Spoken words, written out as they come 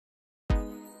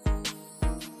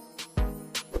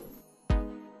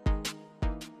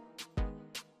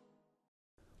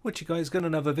What you guys, got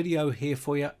another video here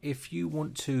for you. If you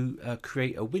want to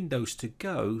create a Windows to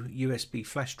go USB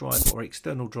flash drive or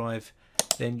external drive,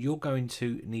 then you're going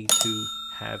to need to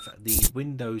have the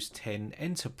Windows 10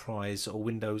 Enterprise or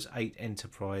Windows 8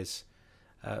 Enterprise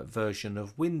version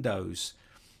of Windows.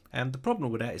 And the problem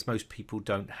with that is most people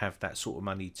don't have that sort of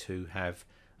money to have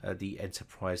the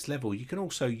enterprise level. You can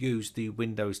also use the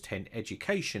Windows 10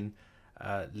 Education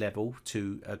level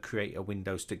to create a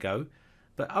Windows to go.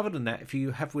 But other than that, if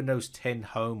you have Windows 10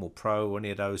 Home or Pro or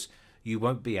any of those, you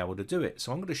won't be able to do it.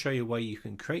 So I'm going to show you a way you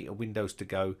can create a Windows to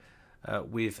go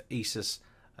with Easeus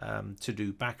To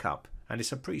Do Backup. And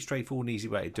it's a pretty straightforward and easy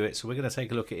way to do it. So we're going to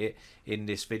take a look at it in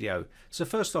this video. So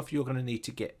first off, you're going to need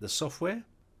to get the software.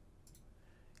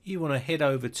 You want to head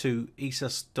over to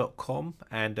easeus.com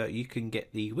and you can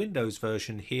get the Windows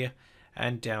version here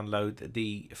and download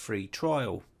the free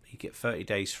trial. You get 30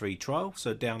 days free trial,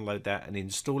 so download that and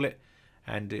install it,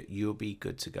 and you'll be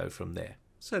good to go from there.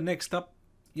 So next up,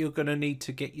 you're going to need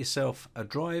to get yourself a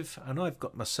drive, and I've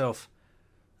got myself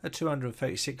a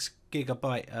 236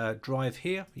 gigabyte drive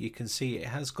here. You can see it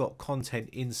has got content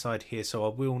inside here, so I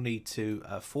will need to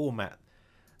format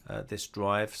this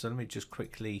drive. So let me just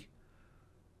quickly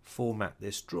format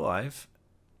this drive.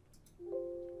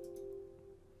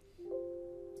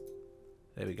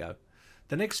 There we go.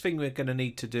 The next thing we're going to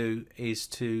need to do is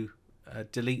to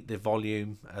delete the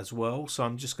volume as well. So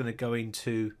I'm just going to go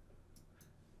into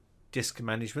disk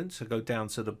management. So go down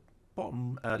to the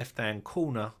bottom left hand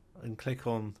corner and click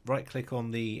on, right click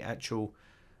on the actual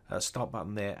start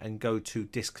button there and go to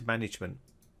disk management.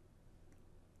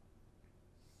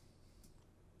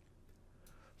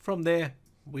 From there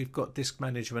we've got disk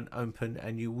management open,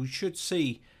 and you should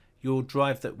see your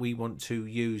drive that we want to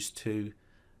use to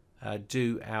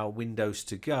do our Windows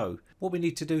to go. What we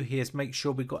need to do here is make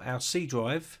sure we've got our C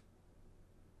drive,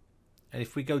 and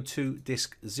if we go to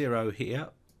disk 0 here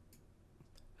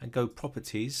and go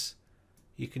properties,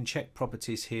 you can check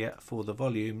properties here for the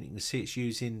volume. You can see it's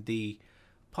using the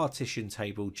partition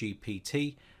table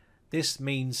GPT. This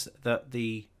means that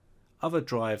the other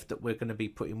drive that we're going to be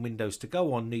putting Windows to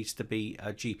go on needs to be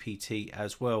a GPT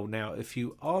as well. Now if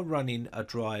you are running a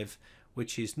drive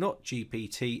which is not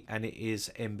GPT and it is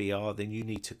MBR, then you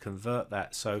need to convert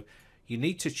that. So you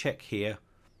need to check here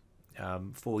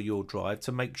for your drive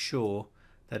to make sure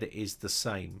that it is the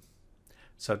same.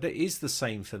 So that is the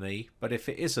same for me, but if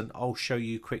it isn't, I'll show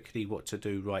you quickly what to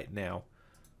do right now.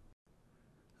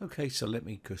 Okay, so let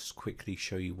me just quickly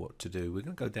show you what to do. We're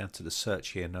going to go down to the search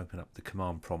here and open up the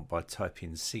command prompt by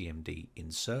typing CMD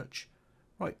in search.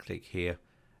 Right click here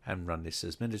and run this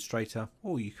as administrator,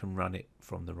 or you can run it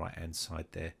from the right hand side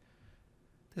there.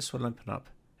 This will open up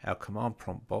our command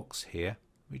prompt box here.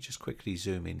 We just quickly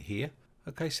zoom in here.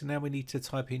 Okay, so now we need to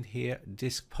type in here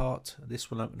disk part.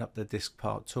 This will open up the disk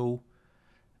part tool.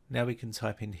 Now we can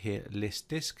type in here list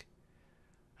disk,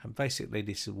 and basically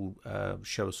this will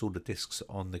show us all the disks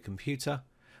on the computer.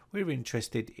 We're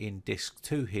interested in disk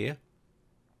 2 here.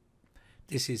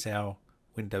 This is our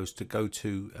Windows to go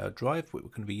to drive what we're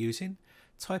going to be using.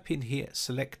 Type in here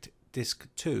select disk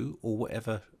 2 or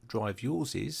whatever drive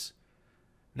yours is.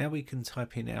 Now we can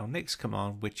type in our next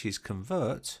command, which is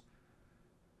convert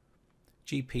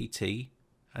GPT,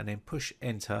 and then push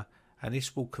enter, and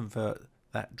this will convert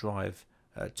that drive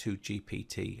to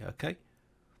GPT. Okay,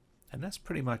 and that's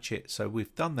pretty much it. So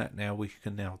we've done that. Now we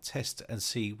can now test and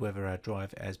see whether our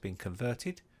drive has been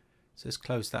converted. So let's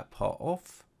close that part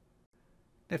off.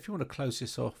 Now if you want to close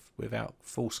this off without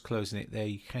force closing it there,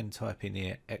 you can type in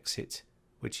here exit,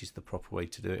 which is the proper way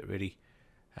to do it really.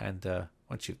 And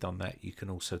once you've done that, you can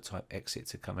also type exit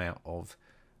to come out of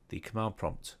the command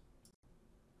prompt.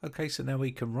 Okay, so now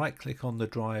we can right click on the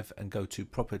drive and go to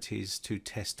properties to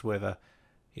test whether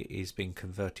it is being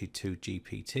converted to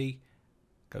GPT.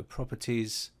 Go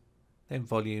properties, then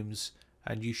volumes,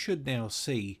 and you should now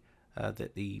see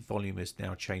that the volume is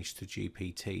now changed to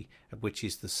GPT, which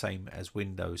is the same as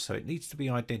Windows. So it needs to be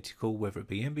identical, whether it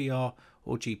be MBR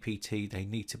or GPT. They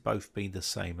need to both be the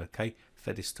same, okay,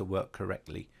 for this to work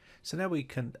correctly. So now we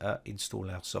can install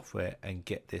our software and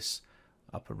get this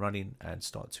up and running and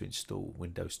start to install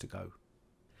Windows to go.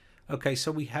 Okay,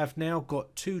 so we have now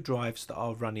got 2 drives that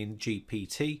are running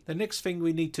GPT. The next thing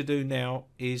we need to do now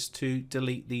is to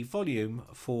delete the volume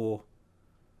for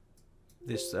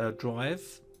this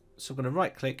drive. So I'm going to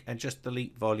right click and just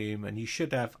delete volume, and you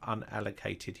should have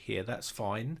unallocated here. That's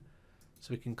fine.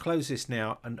 So we can close this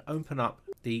now and open up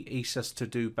the Easeus To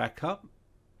Do Backup.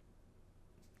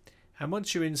 And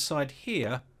once you're inside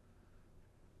here,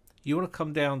 you want to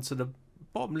come down to the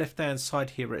bottom left hand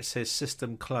side here where it says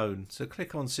system clone. So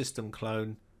click on system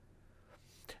clone,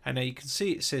 And now you can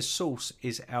see it says source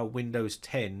is our Windows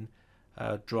 10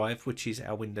 drive, which is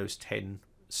our Windows 10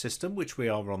 system, which we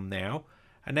are on now.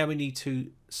 And now we need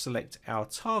to select our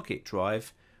target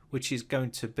drive, which is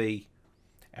going to be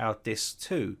our disk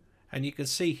 2. And you can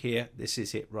see here, this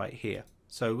is it right here.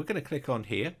 So we're going to click on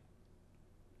here.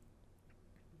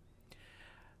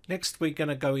 Next, we're going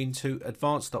to go into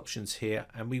advanced options here,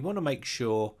 and we want to make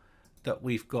sure that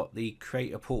we've got the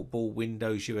Create a Portable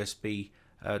Windows USB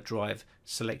drive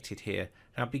selected here.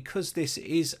 Now, because this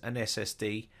is an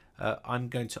SSD, I'm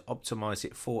going to optimize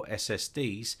it for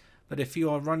SSDs, but if you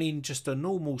are running just a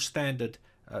normal standard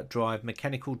drive,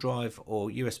 mechanical drive or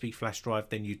USB flash drive,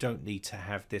 then you don't need to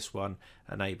have this one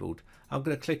enabled. I'm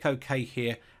going to click OK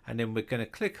here, and then we're going to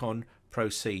click on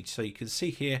proceed. So you can see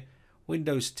here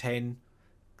Windows 10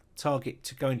 target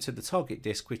to go into the target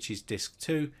disk, which is disk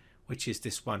 2, which is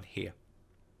this one here.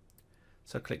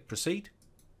 So click proceed,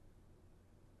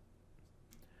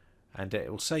 and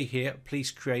it will say here, please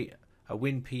create a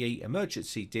WinPE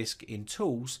emergency disk in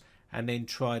tools and then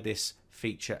try this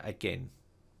feature again.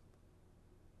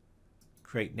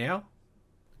 Create now.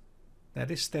 Now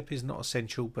this step is not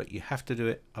essential, but you have to do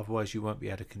it, otherwise you won't be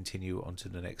able to continue on to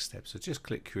the next step. So just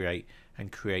click create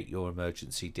and create your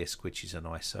emergency disk, which is an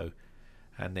ISO,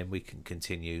 and then we can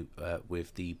continue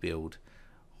with the build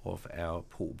of our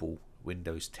portable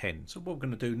Windows 10. So what we're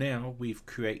going to do now, we've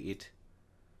created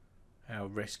our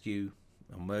rescue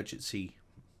emergency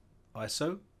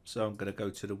ISO. So I'm going to go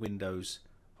to the Windows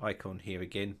icon here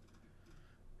again.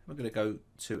 We're going to go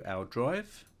to our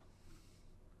drive,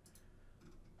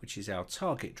 which is our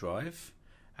target drive,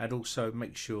 and also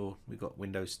make sure we've got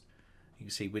Windows, you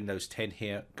can see Windows 10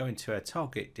 here. Go into our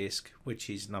target disk, which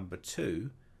is number 2,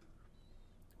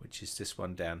 which is this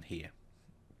one down here.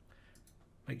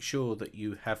 Make sure that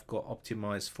you have got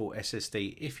optimized for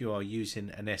SSD if you are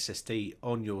using an SSD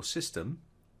on your system.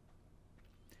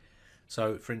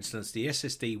 So for instance, the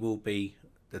SSD will be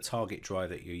the target drive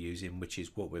that you're using, which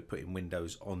is what we're putting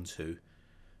Windows onto,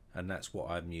 and that's what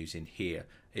I'm using here.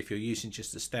 If you're using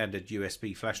just a standard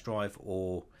USB flash drive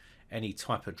or any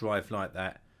type of drive like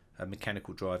that, a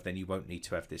mechanical drive, then you won't need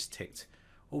to have this ticked.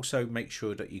 Also make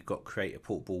sure that you've got Create a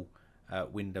Portable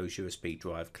Windows USB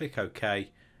drive. Click OK,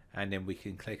 and then we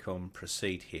can click on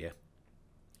proceed here,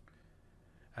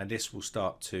 and this will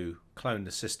start to clone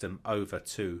the system over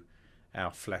to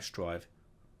our flash drive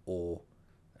or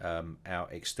our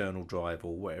external drive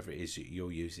or whatever it is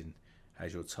you're using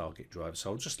as your target drive.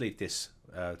 So I'll just leave this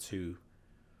to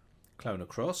clone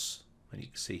across, and you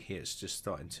can see here it's just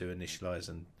starting to initialize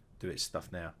and do its stuff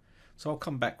now. So I'll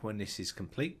come back when this is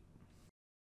complete.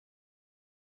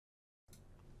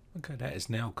 Okay, that is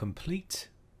now complete,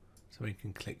 so we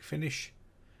can click finish.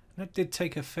 And that did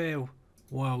take a fair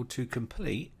while to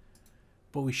complete,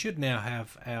 but we should now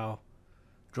have our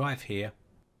drive here.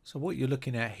 So what you're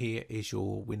looking at here is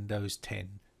your Windows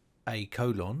 10 A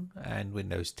colon and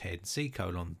Windows 10 C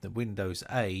colon. The Windows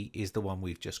A is the one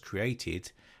we've just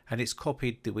created, and it's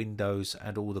copied the Windows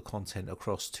and all the content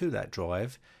across to that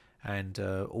drive, and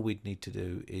all we'd need to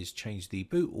do is change the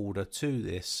boot order to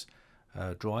this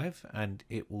drive, and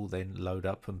it will then load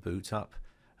up and boot up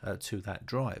to that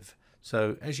drive.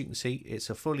 So as you can see, it's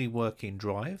a fully working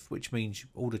drive, which means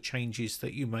all the changes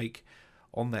that you make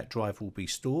on that drive will be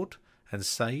stored and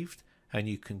saved, and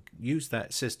you can use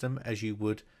that system as you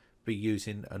would be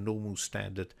using a normal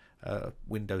standard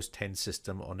Windows 10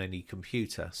 system on any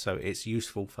computer. So it's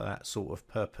useful for that sort of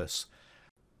purpose.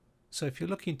 So if you're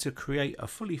looking to create a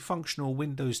fully functional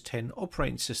Windows 10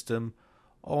 operating system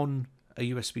on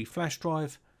a USB flash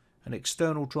drive, an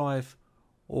external drive,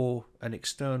 or an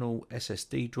external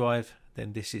SSD drive,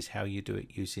 then this is how you do it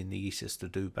using the Easeus To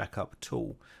Do Backup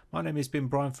tool. My name has been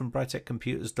Brian from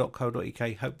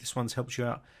briteccomputers.co.uk. Hope this one's helped you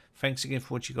out. Thanks again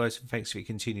for watching, guys, and thanks for your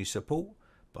continued support.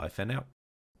 Bye for now.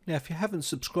 Now, if you haven't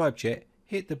subscribed yet,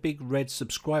 hit the big red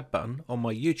subscribe button on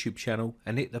my YouTube channel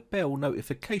and hit the bell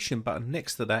notification button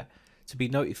next to that to be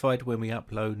notified when we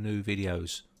upload new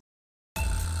videos.